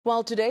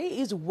Well, today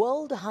is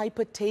World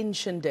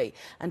Hypertension Day,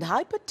 and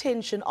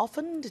hypertension,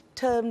 often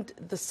termed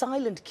the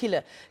silent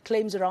killer,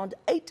 claims around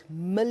 8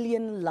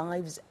 million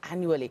lives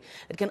annually.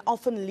 It can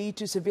often lead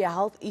to severe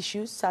health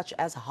issues such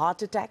as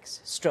heart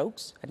attacks,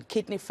 strokes, and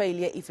kidney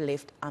failure if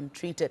left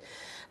untreated.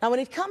 Now,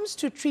 when it comes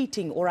to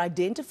treating or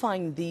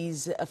identifying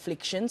these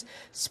afflictions,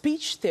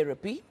 speech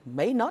therapy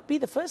may not be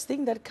the first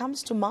thing that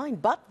comes to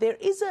mind, but there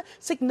is a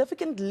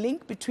significant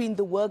link between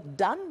the work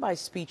done by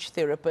speech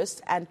therapists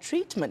and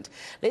treatment.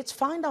 Let's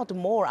find out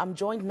more. I'm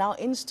joined now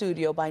in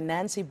studio by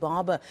Nancy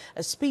Barber,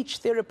 a speech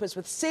therapist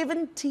with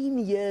 17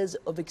 years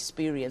of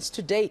experience.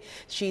 Today,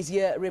 she's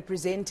here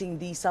representing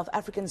the South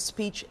African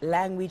Speech,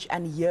 Language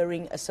and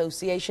Hearing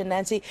Association.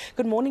 Nancy,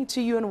 good morning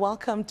to you and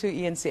welcome to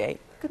ENCA.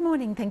 Good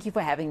morning. Thank you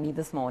for having me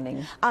this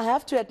morning. I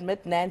have to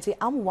admit, Nancy,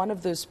 I'm one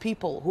of those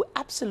people who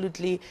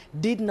absolutely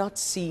did not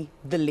see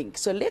the link.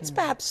 So let's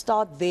perhaps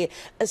start there,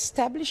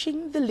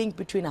 establishing the link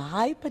between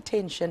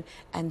hypertension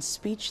and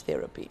speech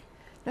therapy.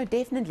 No,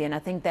 definitely. And I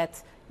think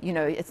that,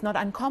 it's not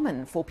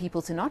uncommon for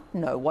people to not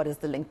know what is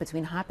the link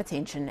between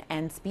hypertension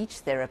and speech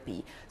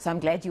therapy. So I'm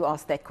glad you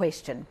asked that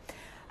question.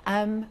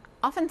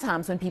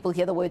 Oftentimes when people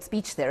hear the word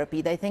speech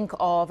therapy, they think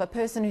of a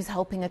person who's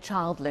helping a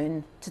child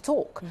learn to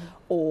talk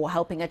or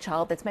helping a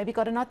child that's maybe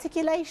got an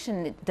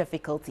articulation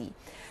difficulty.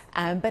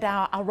 But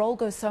our role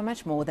goes so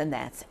much more than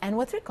that. And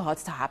with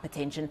regards to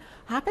hypertension,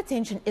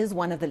 hypertension is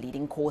one of the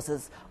leading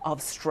causes of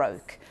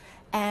stroke.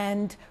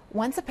 And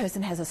once a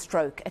person has a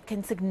stroke, it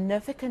can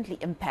significantly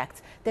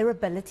impact their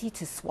ability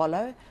to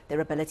swallow,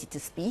 their ability to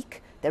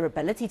speak, their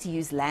ability to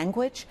use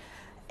language.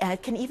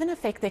 It can even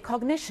affect their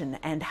cognition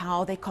and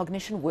how their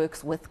cognition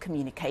works with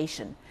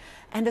communication.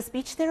 And a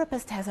speech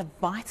therapist has a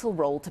vital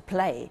role to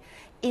play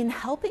in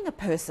helping a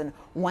person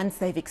once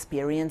they've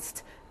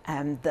experienced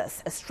a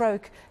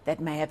stroke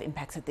that may have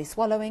impacted their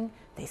swallowing,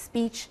 their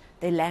speech,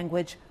 their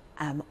language,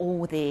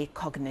 or their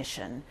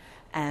cognition.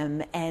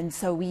 And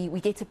so we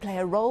get to play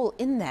a role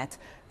in that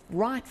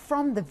right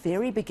from the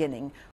very beginning